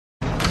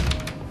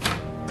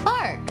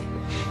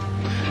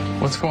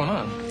What's going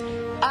on?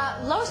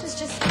 Lois was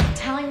just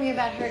telling me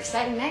about her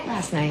exciting night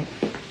last night.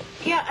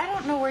 Yeah, I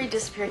don't know where he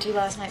disappeared to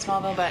last night,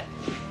 Smallville, but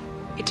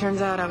it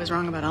turns out I was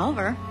wrong about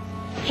Oliver.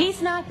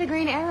 He's not the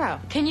Green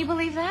Arrow. Can you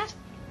believe that?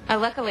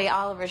 Luckily,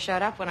 Oliver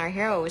showed up when our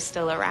hero was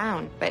still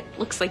around, but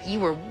looks like you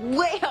were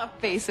way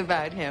off base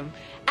about him.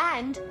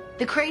 And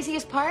the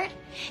craziest part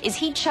is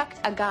he chucked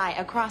a guy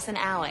across an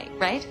alley,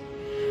 right?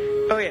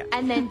 Oh, yeah.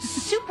 And then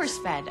super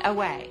sped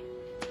away.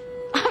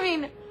 I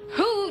mean,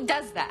 who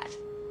does that?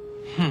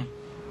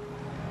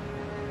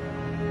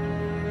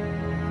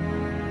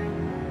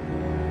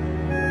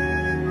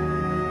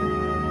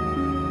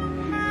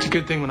 It's a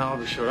good thing when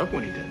Oliver showed up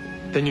when he did.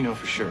 Then you know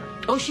for sure.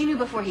 Oh, she knew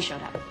before he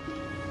showed up.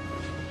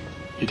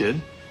 You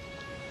did?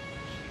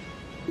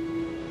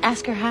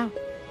 Ask her how.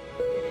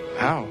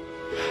 How?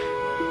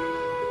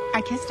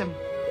 I kissed him.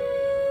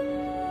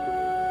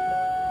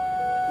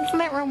 Isn't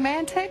that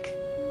romantic?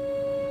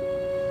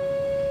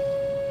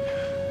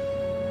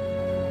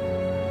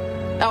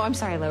 Oh, I'm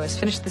sorry, Lois.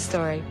 Finish the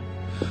story.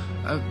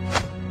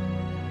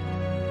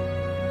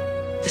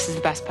 This is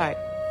the best part.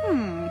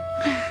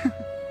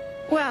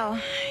 Well,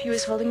 he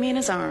was holding me in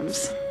his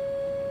arms.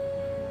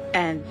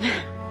 And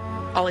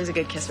Ollie's a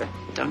good kisser.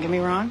 Don't get me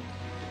wrong.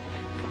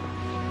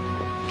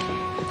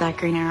 But that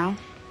Green Arrow,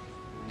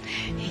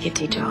 he could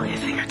teach Ollie a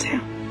thing or two.